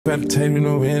Better take me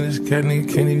no in this cat,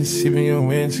 nigga can't even see me on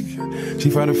wind. She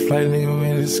fought a flight, nigga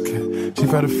win this cat. She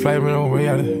fought a flight, run away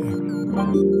out of here.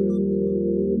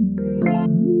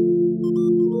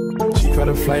 She fought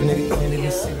a flight, nigga can't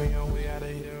even see me on way out of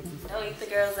here. Don't eat the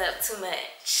girls up too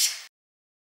much.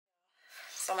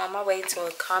 So I'm on my way to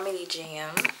a comedy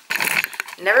jam.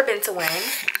 Never been to one.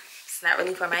 It's not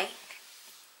really for my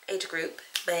age group,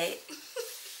 but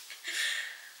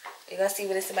you're gonna see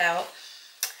what it's about.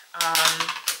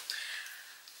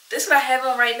 This is what I have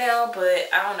on right now, but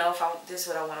I don't know if this is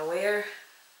what I want to wear.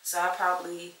 So I'll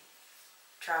probably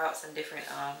try out some different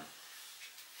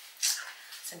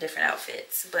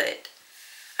outfits. But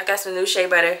I got some new shea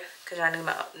butter because I knew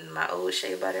my old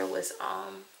shea butter was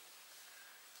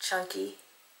chunky.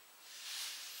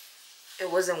 It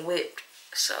wasn't whipped,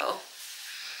 so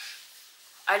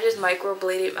I just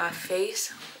microbladed my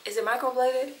face. Is it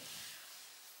microbladed?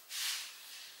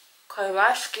 Cause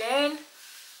my skin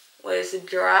was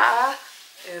dry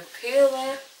and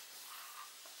peeling.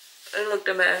 It looked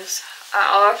a mess. I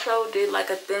also did like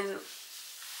a thin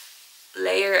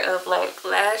layer of like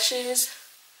lashes.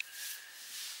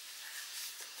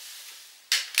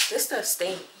 This stuff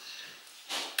stinks.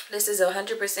 This is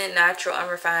 100% natural,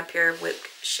 unrefined, pure whipped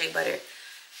shea butter.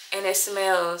 And it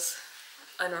smells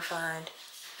unrefined.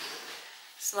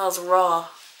 It smells raw.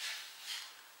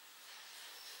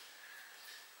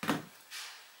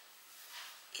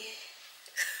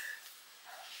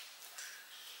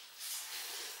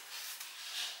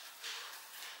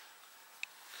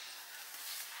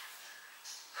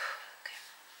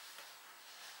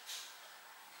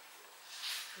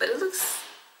 But it looks,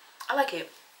 I like it.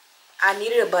 I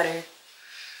needed a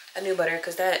new butter,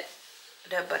 because that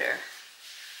butter,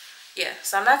 yeah.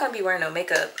 So I'm not gonna be wearing no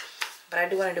makeup, but I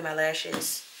do want to do my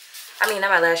lashes. I mean, not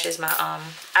my lashes, my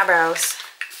eyebrows,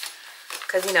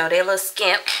 because you know they a little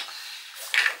skimp,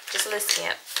 just a little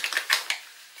skimp.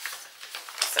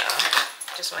 So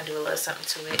just want to do a little something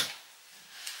to it.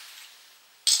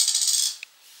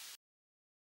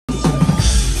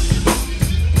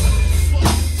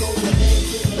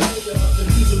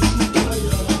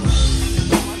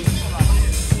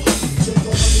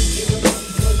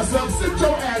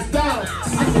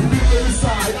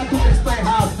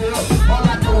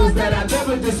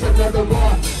 Just another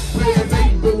bar, playing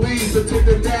make believe until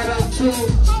the dad I'm true.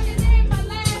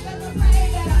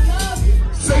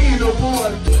 Saying no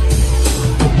more.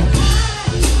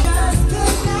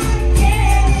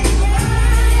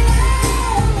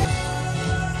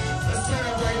 Let's turn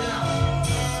it right now.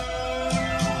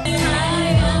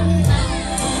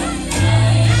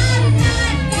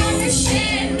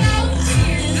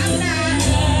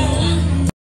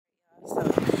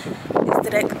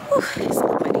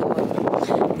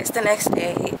 It's the next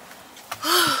day.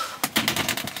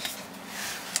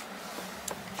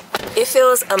 It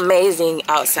feels amazing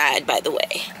outside, by the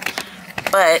way.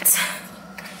 But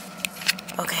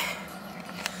okay.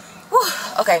 Whew,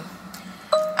 okay.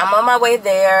 I'm on my way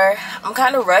there. I'm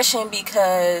kind of rushing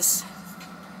because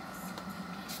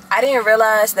I didn't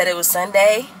realize that it was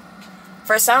Sunday.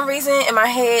 For some reason in my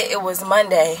head it was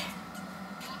Monday.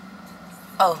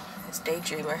 Oh, it's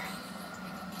Daydreamer.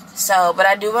 So, but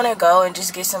I do want to go and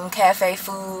just get some cafe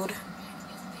food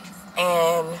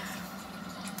and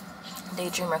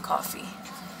Daydreamer coffee.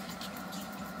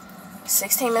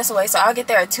 16 minutes away, so I'll get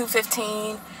there at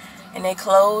 2:15 and they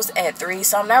close at 3.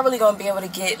 So I'm not really going to be able to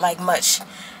get like much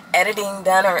editing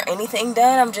done or anything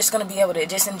done. I'm just going to be able to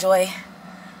just enjoy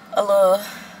a little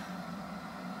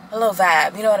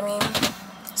vibe, you know what I mean?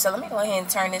 So let me go ahead and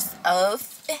turn this off.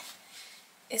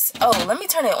 Oh, let me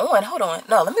turn it on. Hold on.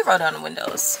 No, let me roll down the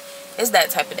windows. It's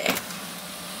that type of day.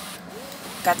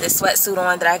 Got this sweatsuit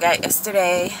on that I got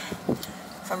yesterday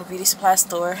from the beauty supply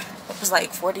store. It was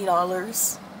like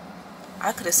 $40.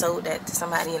 I could have sold that to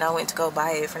somebody and I went to go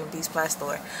buy it from the beauty supply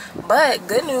store. But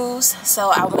good news.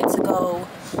 So I went to go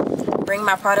bring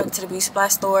my product to the beauty supply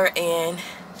store, and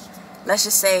let's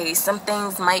just say some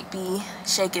things might be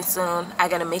shaking soon. I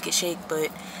gotta make it shake,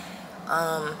 but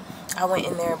I went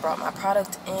in there and brought my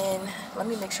product in. Let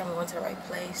me make sure I'm going to the right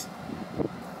place,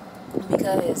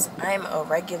 because I'm a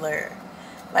regular.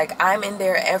 Like, I'm in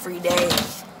there every day.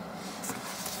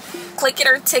 Click it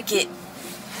or ticket.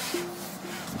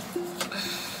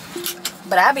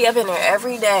 But I be up in there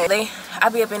every day. I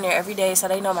be up in there every day, so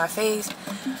they know my face.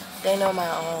 They know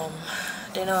my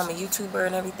they know I'm a YouTuber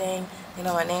and everything. They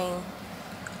know my name.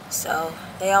 So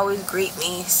they always greet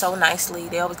me so nicely.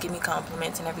 They always give me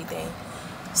compliments and everything.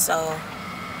 So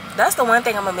that's the one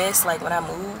thing I'm gonna miss, like when I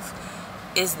move,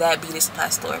 is that beauty supply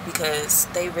store, because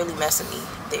they really mess with me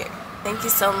there. Thank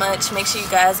you so much. Make sure you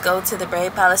guys go to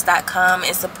thebraidpalace.com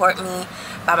and support me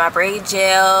by my braid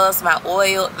gels, my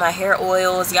oil, my hair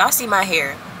oils. Y'all see my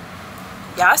hair.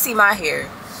 Y'all see my hair.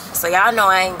 So y'all know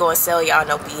I ain't going to sell y'all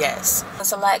no BS.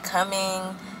 It's a lot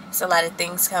coming. It's a lot of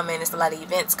things coming. It's a lot of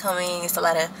events coming. It's a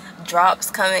lot of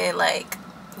drops coming. Like,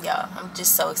 y'all, I'm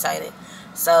just so excited.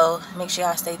 So make sure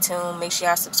y'all stay tuned. Make sure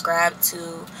y'all subscribe to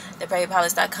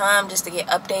thebraidpalace.com just to get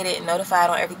updated and notified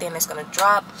on everything that's going to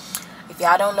drop. If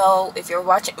y'all don't know, if you're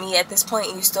watching me at this point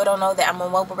and you still don't know that I'm a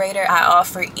mobile braider, I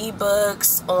offer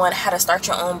ebooks on how to start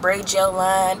your own braid gel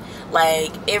line.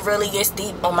 Like, it really gets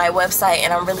deep on my website,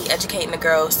 and I'm really educating the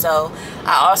girls. So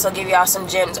I also give y'all some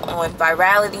gems on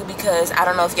virality, because I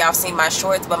don't know if y'all seen my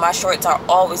shorts, but my shorts are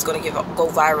always going to go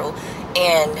viral,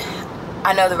 and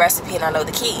I know the recipe and I know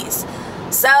the keys.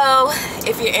 So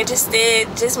if you're interested,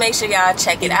 just make sure y'all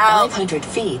check it out. 500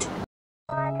 feet.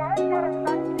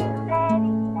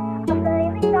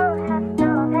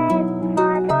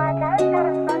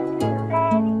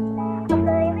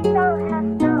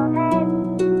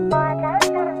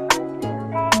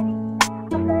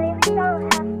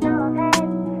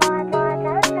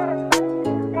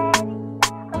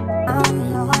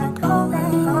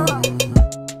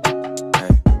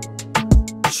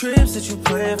 Trips that you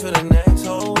plan for the next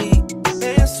whole week.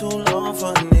 Bands too long for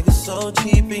a nigga so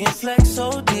cheap. And flex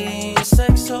so D,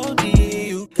 sex so D.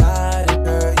 You got it,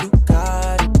 girl, you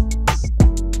got it.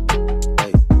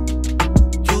 Hey.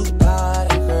 You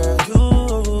got it, girl,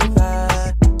 you got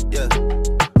it. Yeah.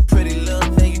 Pretty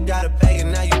little thing, you got a bag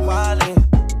and now you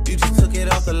wildin'. You just took it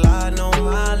off the line, no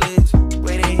mileage.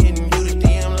 Waiting, hitting you, the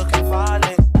DM looking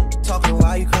violent. Talking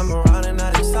while you come around and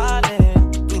not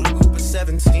silent. Through the Cooper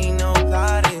 17, no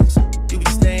guidance. You be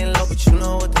staying low, but you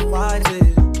know what the price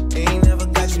is. Ain't never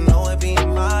got you know it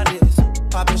being modest.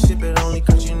 Poppin' ship it only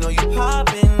cause you know you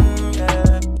poppin',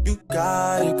 yeah. You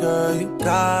got it, girl, you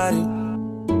got it.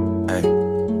 Hey.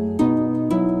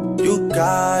 You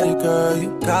got it, girl,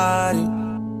 you got it.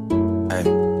 Hey.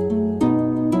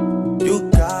 You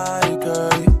got it,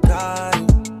 girl, you got it.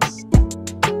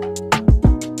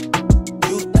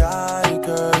 You got it,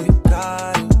 girl, you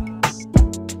got it.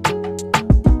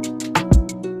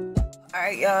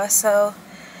 Alright, y'all, so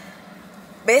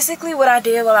basically what I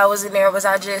did while I was in there was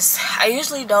I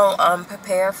usually don't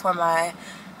prepare for my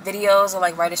videos or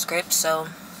like write a script, so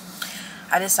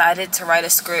I decided to write a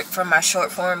script for my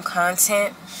short form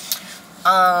content.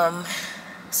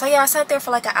 So yeah, I sat there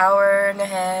for like an hour and a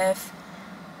half.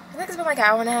 I think it's been like an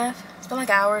hour and a half. It's been like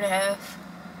an hour and a half.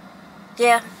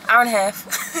 Yeah, hour and a half.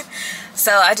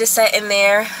 So I just sat in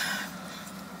there,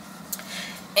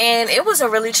 and it was a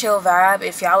really chill vibe.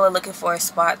 If y'all are looking for a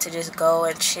spot to just go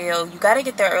and chill, you gotta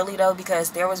get there early though,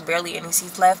 because there was barely any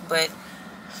seats left, but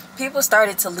people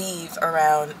started to leave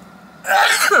around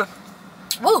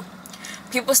woo!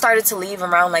 People started to leave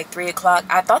around like 3 o'clock.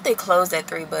 I thought they closed at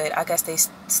 3, but I guess they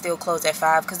still closed at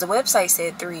 5, because the website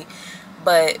said 3,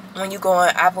 but when you go on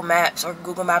Apple Maps or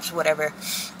Google Maps or whatever,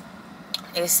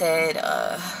 it said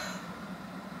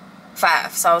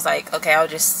 5. So I was like, okay, I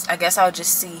guess I'll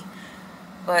just see.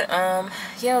 But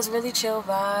yeah, it was a really chill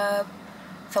vibe.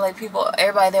 I feel like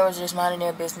everybody there was just minding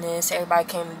their business. Everybody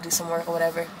came to do some work or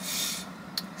whatever.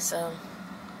 So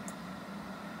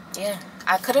yeah,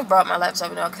 I could have brought my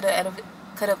laptop, I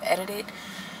could have edited,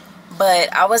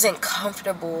 but I wasn't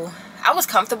comfortable. I was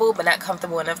comfortable, but not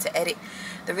comfortable enough to edit.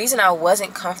 The reason I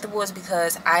wasn't comfortable is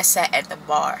because I sat at the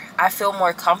bar. I feel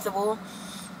more comfortable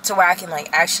to where I can like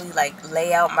actually like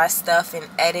lay out my stuff and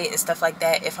edit and stuff like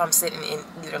that if I'm sitting in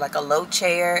either like a low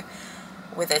chair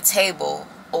with a table,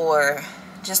 or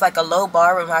just like a low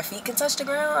bar where my feet can touch the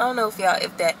ground. I don't know if y'all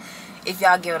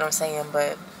get what I'm saying,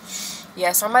 but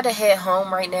yeah, so I'm about to head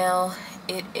home right now.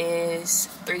 It is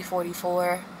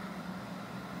 3:44.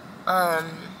 I'm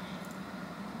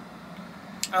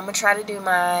gonna try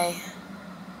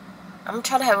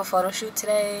to have a photo shoot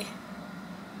today.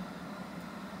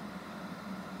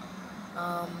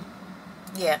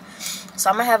 Yeah, so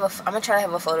I'm gonna try to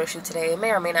have a photo shoot today. It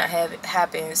may or may not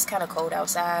happen. It's kind of cold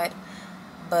outside,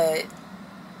 but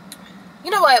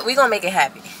you know what? We gonna make it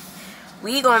happen.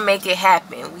 We gonna make it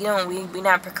happen. We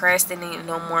not procrastinating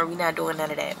no more. We not doing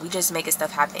none of that. We just making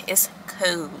stuff happen. It's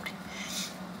cold.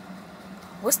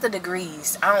 What's the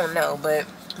degrees? I don't know, but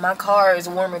my car is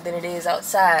warmer than it is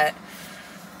outside.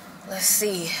 Let's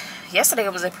see. Yesterday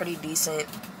it was a pretty decent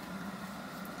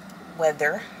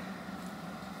weather.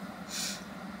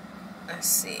 Let's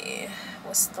see.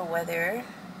 What's the weather?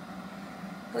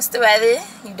 What's the weather?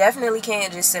 You definitely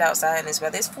can't just sit outside in this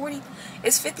weather.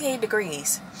 It's 58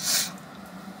 degrees.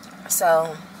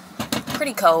 So,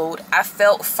 pretty cold. I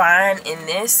felt fine in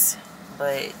this,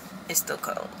 but it's still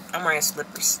cold. I'm wearing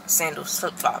slippers, sandals,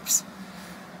 flip-flops.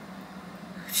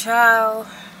 Ciao.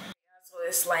 So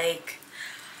it's like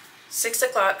 6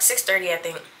 o'clock, 6:30 I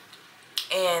think.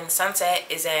 And sunset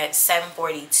is at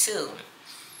 7:42.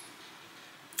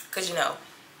 Cause you know,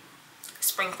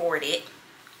 spring forwarded.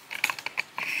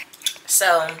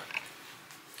 So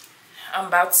I'm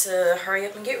about to hurry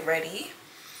up and get ready.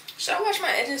 Should I wash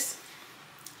my edges?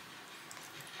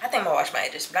 I think I'm gonna wash my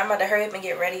edges, but I'm about to hurry up and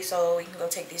get ready so we can go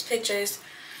take these pictures.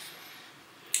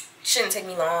 Shouldn't take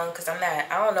me long because I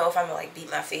don't know if I'm gonna like beat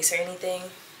my face or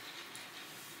anything.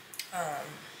 I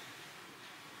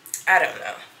don't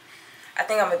know. I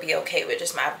think I'm gonna be okay with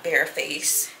just my bare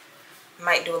face.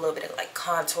 Might do a little bit of like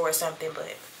contour or something,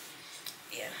 but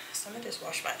yeah. So I'm gonna just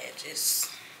wash my edges.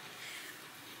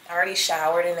 I already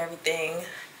showered and everything,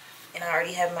 and I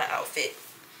already have my outfit.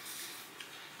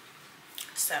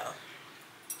 So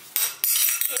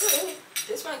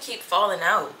this one keep falling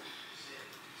out.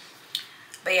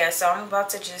 But yeah, so I'm about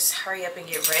to just hurry up and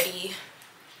get ready.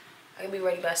 I can be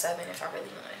ready by 7 if I really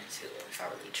wanted to, if I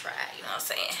really try, you know what I'm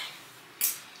saying?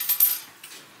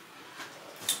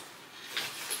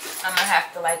 I'm gonna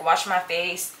have to like wash my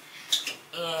face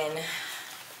and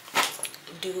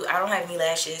I don't have any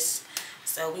lashes,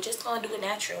 so we just gonna do it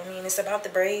natural. I mean, it's about the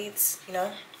braids, you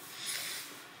know?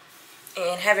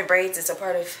 And having braids is a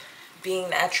part of being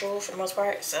natural for the most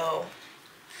part, so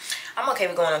I'm okay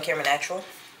with going on camera natural.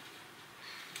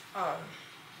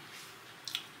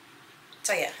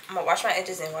 So yeah, I'm gonna wash my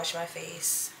edges and wash my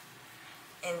face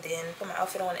and then put my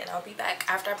outfit on, and I'll be back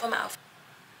after I put my outfit.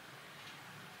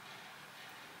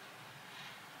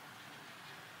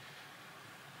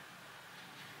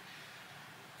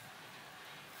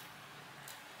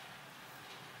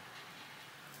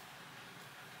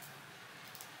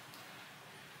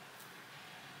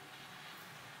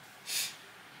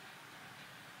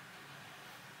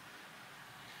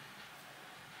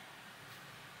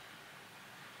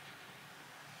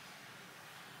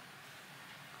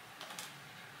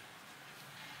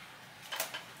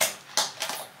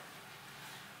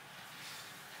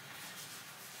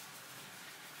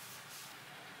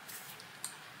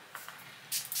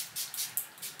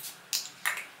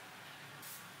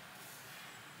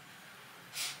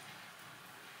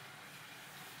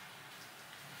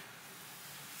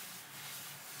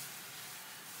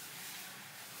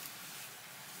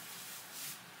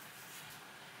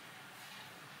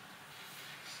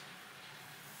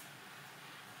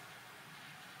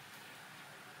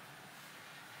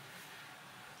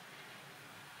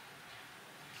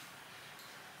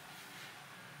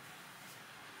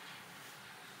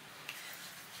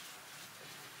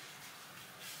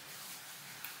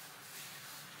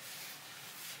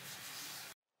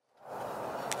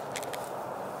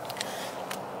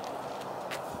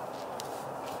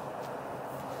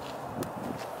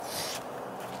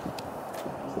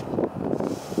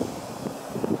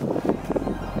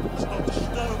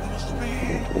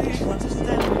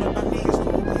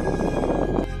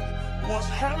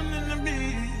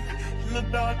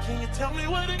 Can you tell me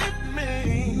what it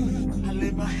means? I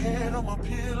lay my head on my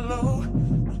pillow,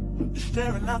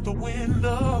 staring out the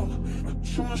window,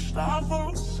 trying to stop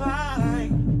for a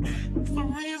sign. It's the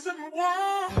reason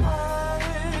why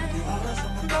you always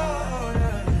on my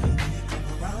mind. When you come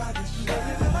around, I get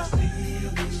shy. I see you,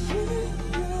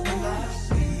 and I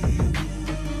see you.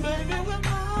 Baby, when I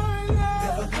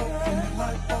never know when you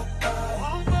might walk by, so I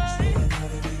gotta be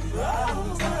right.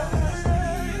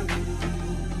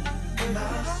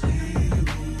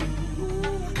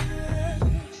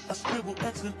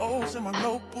 X's and O's in my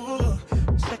notebook,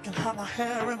 checking how my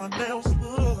hair and my nails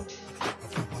look. I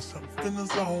feel myself in the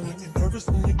zone, when you're nervous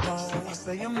when you're gone. I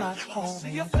say I'm not home.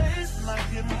 See your face and I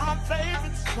hear my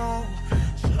favorite song.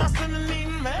 Should I send an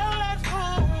email at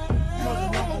home? You're the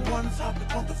 #1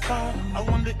 topic on the phone. I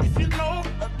wonder if you know,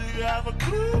 or do you have a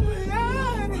clue?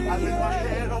 I lay my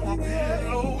head on my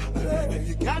pillow, and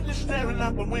you got me staring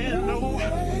out the window.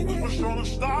 We're showing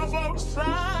stars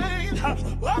outside.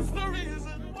 What's the reason?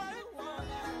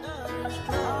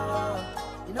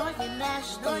 You know you're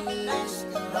nasty. Don't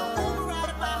move around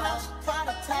at my house, find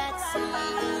a taxi.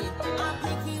 I'm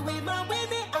picky with my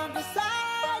women, I'm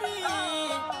deciding.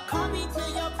 Call me to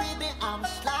your baby, I'm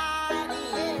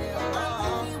sliding. I'm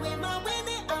picky with my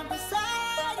women, I'm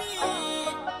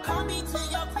deciding. Call me to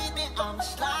your baby, I'm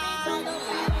sliding.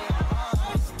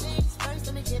 First things first,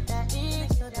 let me get that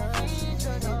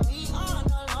introduction. We on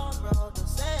the long road to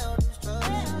sell this drug.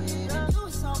 You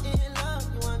so in love,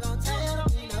 you ain't gonna tell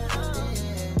me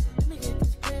nothing. Let me get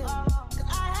this pill, 'cause I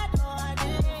had no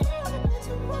idea.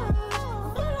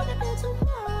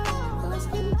 Let's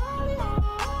get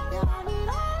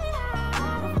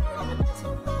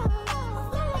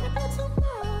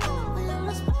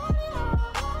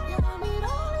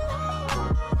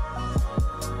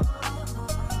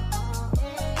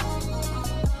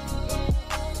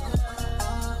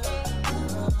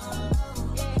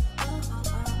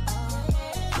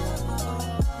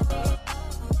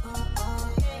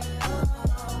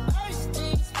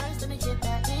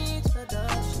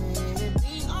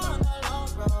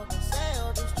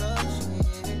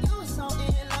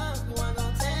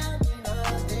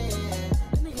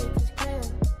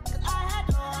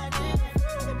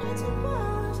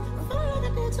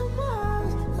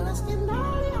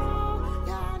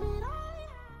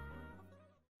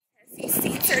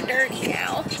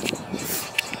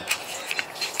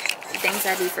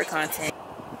things I do for content.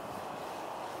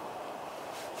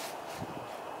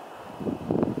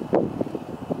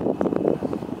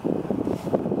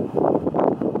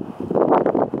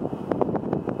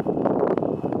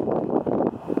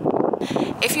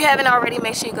 If you haven't already,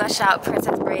 make sure you go shop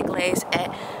Princess Braid Glaze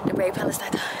at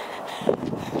thebraidpalace.com.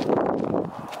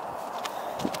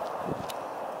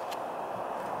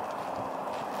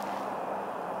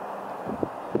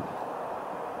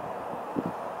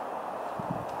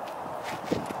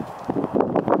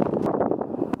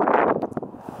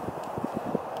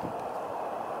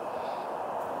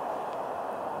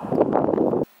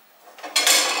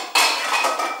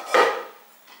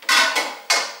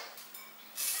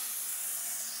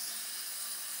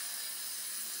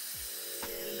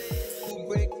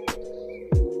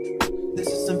 This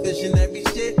is some visionary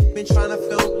shit. Been trying to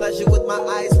film pleasure with my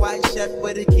eyes wide shut,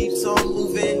 but it keeps on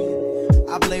moving.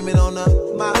 I blame it on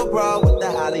the model bra with the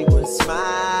Hollywood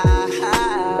smile.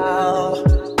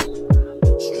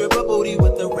 Stripper booty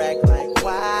with the rack like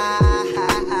wow.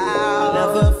 I'll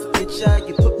never forget ya.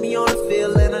 You put me on a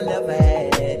feeling I never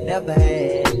had, never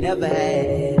had, never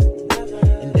had.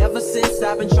 And ever since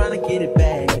I've been trying to get it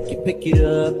back. You pick it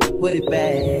up, put it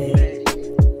back.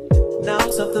 Now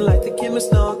I'm something like the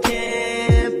chemist on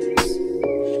campus,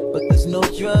 but there's no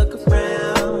drug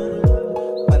around.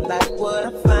 I like what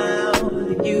I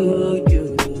found in you.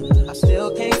 I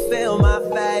still can't feel my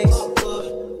face.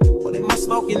 What am I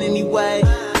smoking anyway?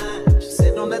 She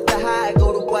said don't let the high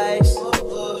go to waste.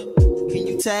 Can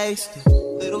you taste it?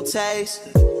 Little taste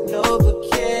it.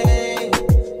 Novocaine,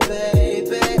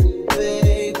 baby,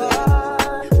 baby.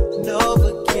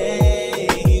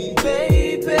 Novocaine,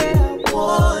 baby. I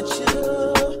want you.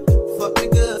 Fuck me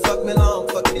good, fuck me long,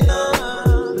 fuck me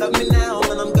long. Love me now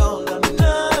when I'm gone, love me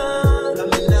now. Love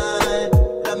me now,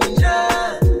 love me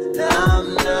now. Numb,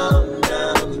 numb,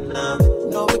 numb, numb.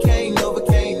 Novocaine,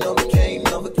 Novocaine, Novocaine,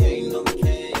 Novocaine,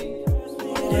 Novocaine.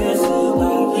 Dance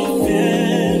about me,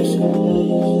 dance.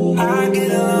 I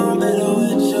get along better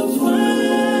with your friend.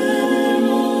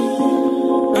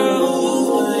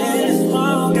 Oh, it's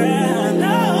more girl, I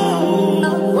know.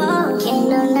 I'm walking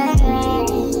the night.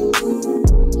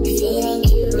 If it ain't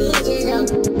you, we just don't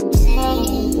say.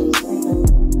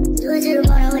 Do it to the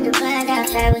bottom with the blind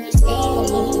outside when you stay.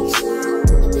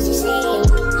 What you say?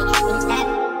 When it's that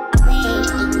way,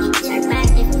 turn back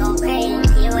if you go crazy.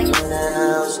 Hear what you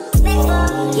expect for,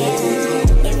 yeah.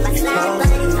 If I slide, but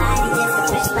it's like just a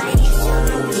fresh bite,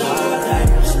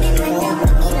 yeah. Spin right down,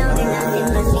 you know that nothing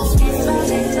must be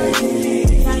stressful.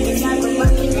 Talk the talk, but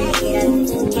walking back it up,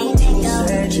 just can't let go.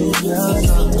 You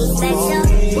just make me special,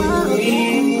 whoa,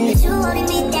 yeah. But you won't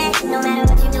admit that, no matter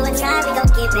what you do, I try, we gon'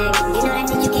 get back. You know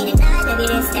that you can't deny, baby,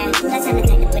 that's that. That's on the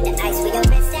time to put the ice where your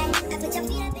wrist at. I put your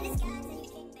feet up in the sky, so you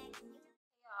can't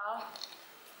back.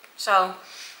 So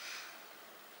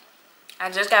I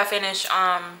just got finished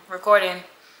recording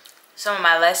some of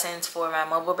my lessons for my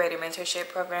mobile braider mentorship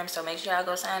program, so make sure y'all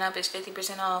go sign up. It's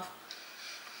 50% off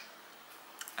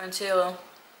until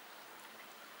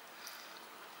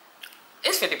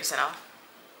it's 50% off.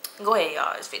 Go ahead,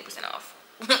 y'all, it's 50% off.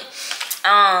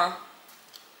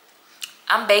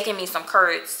 I'm baking me some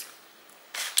curds,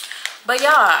 but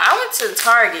y'all, I went to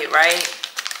Target, right?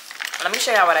 Let me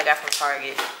show y'all what I got from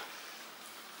Target.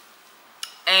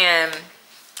 And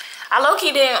I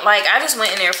low-key didn't, like, I just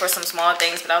went in there for some small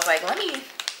things, but I was like, let me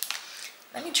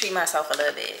treat myself a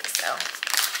little bit. So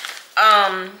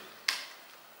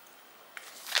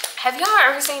have y'all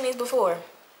ever seen these before?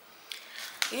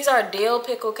 These are dill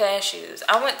pickle cashews.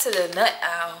 I went to the nut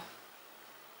aisle.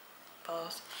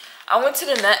 Pause. I went to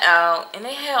the nut aisle and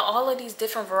they had all of these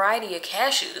different variety of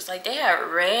cashews. Like they had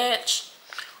ranch,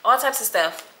 all types of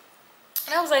stuff.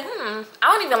 And I was like, I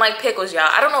don't even like pickles, y'all.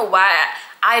 I don't know why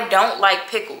I don't like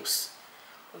pickles.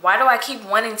 Why do I keep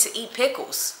wanting to eat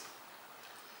pickles?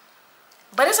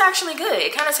 But it's actually good.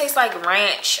 It kind of tastes like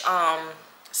ranch,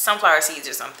 sunflower seeds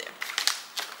or something.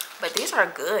 But these are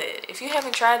good. If you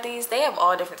haven't tried these, they have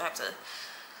all different types of,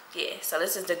 yeah. So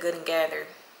this is the Good and Gather.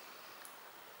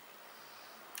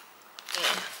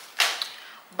 Yeah.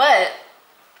 But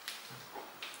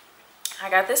I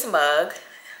got this mug.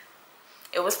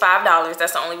 It was $5.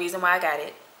 That's the only reason why I got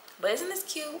it. But isn't this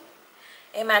cute?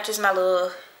 It matches my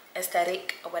little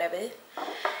aesthetic or whatever.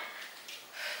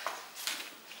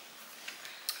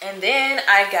 And then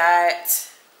I got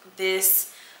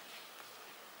this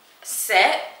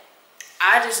set.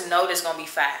 I just know this gonna be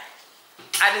fire.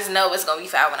 I just know it's gonna be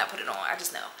fire when I put it on. I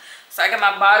just know. So I got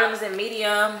my bottoms in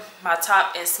medium, my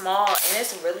top in small, and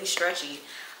it's really stretchy.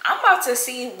 I'm about to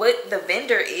see what the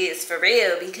vendor is for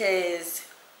real because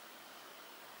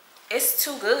it's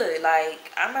too good.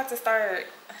 Like, I'm about to start,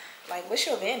 Like, what's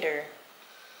your vendor?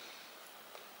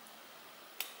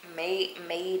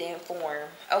 Made in form.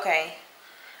 Okay.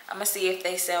 I'm gonna see if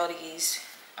they sell these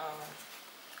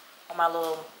on my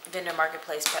little vendor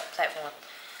marketplace platform.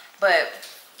 But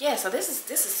yeah, so this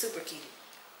is super cute.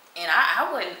 And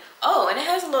I wouldn't, oh, and it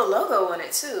has a little logo on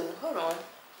it too. Hold on.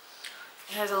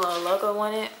 It has a little logo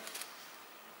on it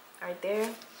right there.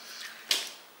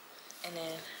 And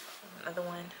then another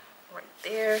one right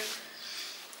there.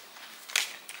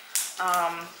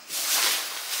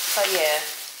 So yeah.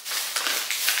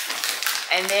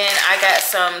 And then I got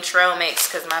some trail mix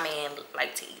because my man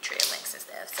like to eat trail mix and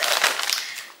stuff.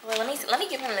 So well, let me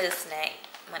give him a little snack,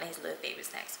 one of his little favorite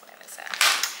snacks, whatever. So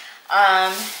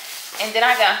and then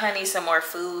I got Honey some more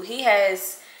food. He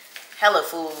has hella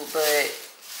food, but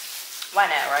why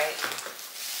not, right?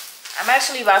 I'm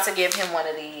actually about to give him one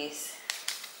of these.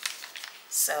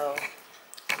 So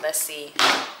let's see.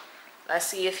 Let's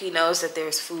see if he knows that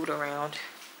there's food around.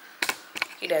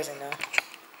 He doesn't know.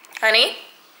 Honey?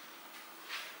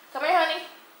 Come here, honey.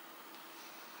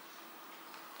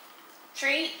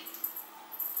 Treat?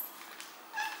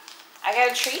 I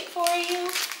got a treat for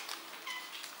you.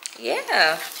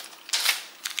 Yeah.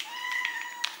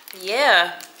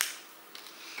 Yeah.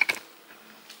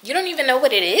 You don't even know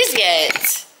what it is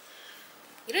yet.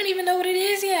 You don't even know what it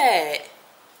is yet.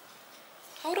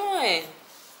 Hold on.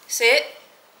 Sit.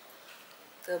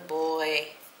 Good boy.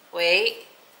 Wait.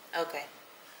 Okay.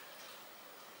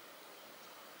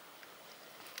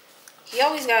 He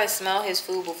always gotta smell his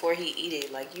food before he eat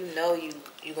it. Like, you know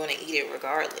you're gonna eat it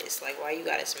regardless. Like, why you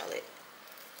gotta smell it?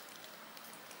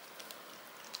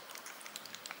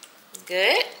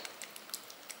 Good.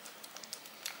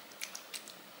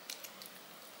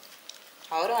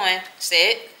 Hold on.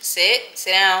 Sit. Sit.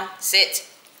 Sit down. Sit.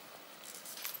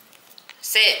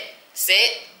 Sit.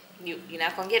 Sit. You're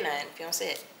not gonna get nothing if you don't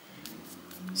sit.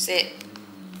 Sit.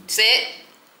 Sit.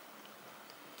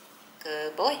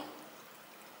 Good boy.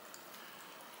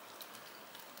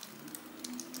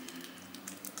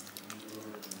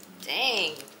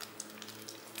 Dang.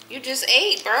 You just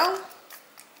ate, bro.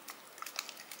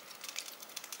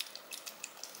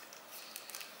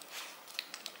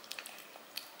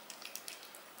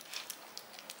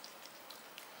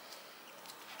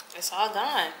 It's all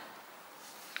gone.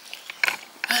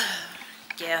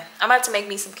 Yeah, I'm about to make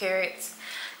me some carrots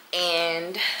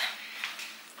and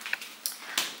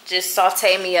just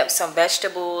saute me up some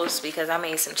vegetables because I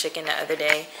made some chicken the other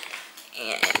day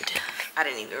and I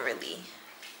didn't even really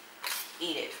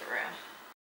eat it for real.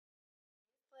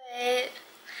 But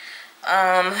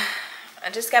I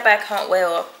just got back home.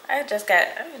 Well, I didn't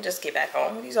just get back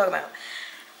home. What are you talking about?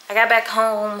 I got back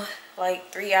home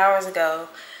like 3 hours ago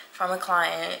from a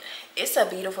client. It's a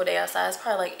beautiful day outside. It's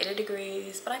probably like 80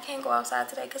 degrees, but I can't go outside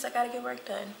today because I gotta get work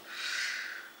done.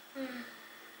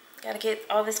 Gotta get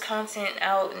all this content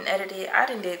out and edited. I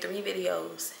done did 3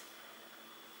 videos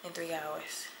in 3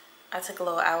 hours. I took a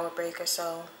little hour break or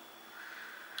so.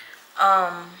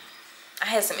 I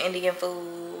had some Indian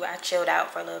food. I chilled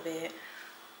out for a little bit.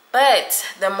 But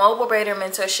the Mobile Braider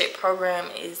Mentorship Program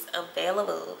is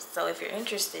available. So if you're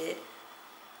interested,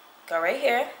 go right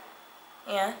here.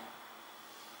 Yeah.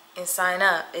 And sign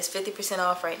up. It's 50%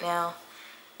 off right now.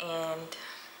 And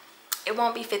it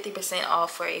won't be 50%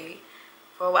 off for a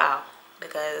while.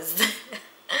 Because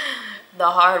the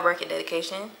hard work and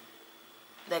dedication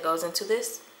that goes into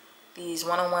this. These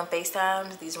one-on-one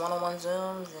FaceTimes, these one-on-one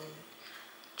Zooms, and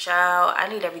child, I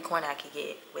need every coin I can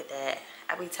get with that.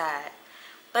 I be tired.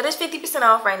 But it's 50%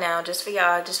 off right now just for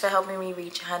y'all, just for helping me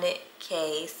reach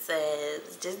 100K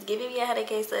subs. Just give me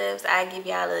 100K subs, I give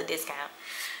y'all a little discount.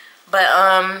 But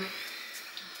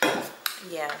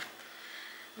yeah.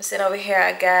 I'm sitting over here.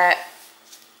 I got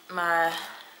my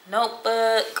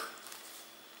notebook.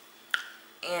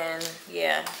 And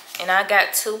yeah, and I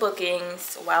got 2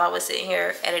 bookings while I was sitting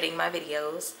here editing my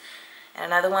videos, and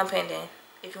another one pending.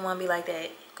 If you want to be like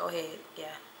that, go ahead.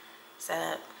 Yeah,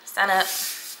 sign up.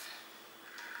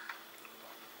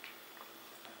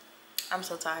 I'm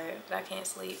so tired, but I can't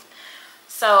sleep.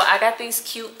 So I got these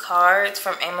cute cards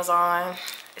from Amazon.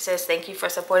 It says thank you for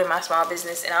supporting my small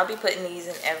business, and I'll be putting these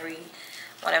in every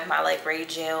one of my like Braid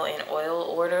gel and oil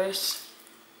orders.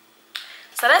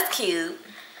 So that's cute.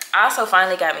 I also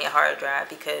finally got me a hard drive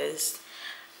because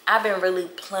I've been really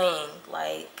playing,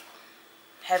 like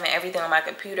having everything on my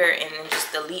computer and then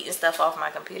just deleting stuff off my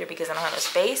computer because I don't have no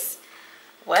space.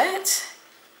 What?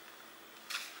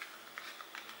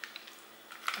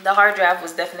 The hard drive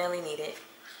was definitely needed.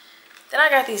 Then I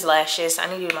got these lashes. I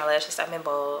need to do my lashes. I've been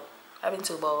bald. I've been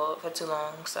too bald for too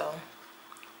long, so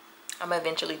I'm gonna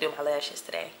eventually do my lashes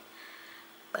today.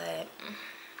 But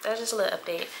that's just a little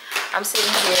update. I'm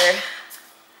sitting here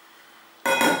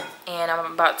and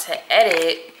I'm about to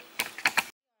edit.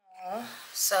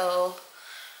 So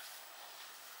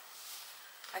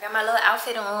I got my little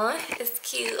outfit on. It's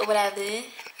cute or whatever.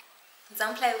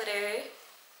 Don't play with her.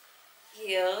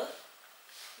 Yeah.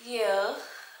 Yeah.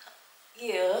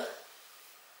 Yeah.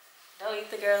 Don't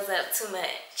eat the girls up too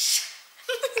much.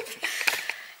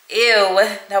 Ew,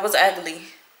 that was ugly.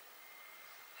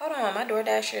 Hold on, my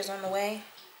DoorDasher is on the way.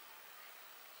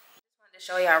 Just wanted to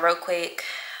show y'all real quick.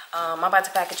 I'm about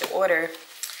to package an order.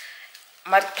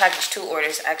 I'm about to package 2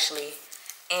 orders actually.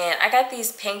 And I got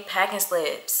these pink packing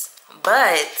slips,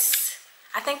 but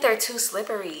I think they're too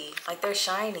slippery. Like they're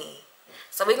shiny.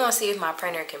 So we're gonna see if my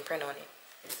printer can print on it.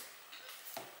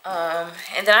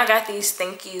 And then I got these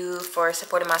thank you for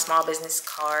supporting my small business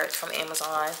cards from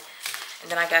Amazon. And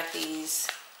then I got these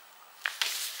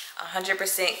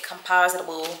 100%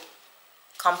 compostable.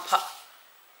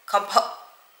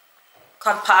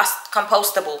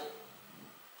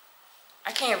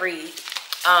 I can't read.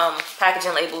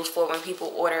 Packaging labels for when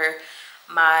people order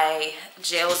my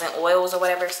gels and oils or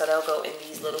whatever. So they'll go in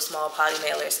these little small poly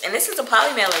mailers. And this is a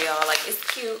poly mailer, y'all. Like, it's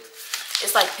cute.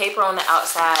 It's like paper on the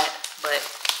outside, but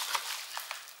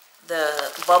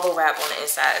the bubble wrap on the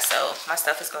inside, so my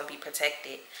stuff is going to be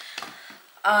protected.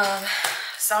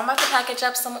 So I'm about to package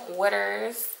up some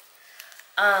orders.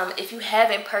 If you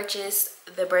haven't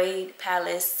purchased the Braid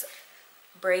Palace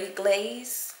Braid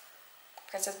Glaze,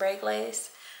 Princess Braid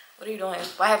Glaze, what are you doing?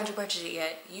 Why haven't you purchased it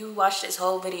yet? You watched this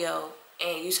whole video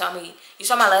and you saw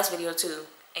my last video too,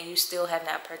 and you still have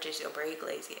not purchased your braid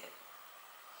glaze yet.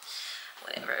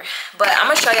 Whatever. But I'm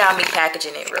gonna show y'all me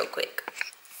packaging it real quick.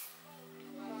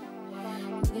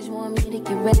 Niggas want me to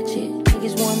get ratchet.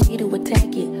 Niggas want me to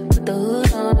attack it. Put the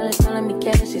hood on, all the time me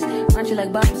cashes. Aren't you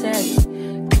like Bob Saget?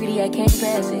 Greedy, I can't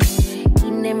pass it.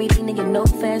 Eating everything, nigga, no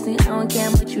fasting. I don't care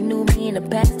what you knew me in the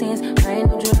past tense. I ain't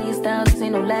no Julia Styles, this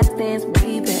ain't no last dance.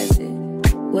 Way past it.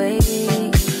 Wait.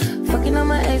 Fucking on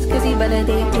my ex, cause he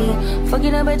validate me.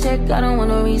 Fucking up a check, I don't want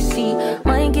no receipt.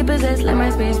 Mind get possessed, let my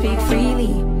spirit speak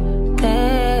freely.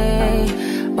 Hey.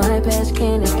 My past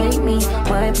can't escape me.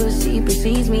 My pussy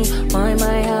precedes me. Why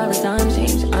my how the time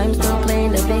change? I'm still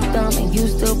playing the victim and you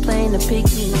still playing the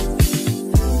picky.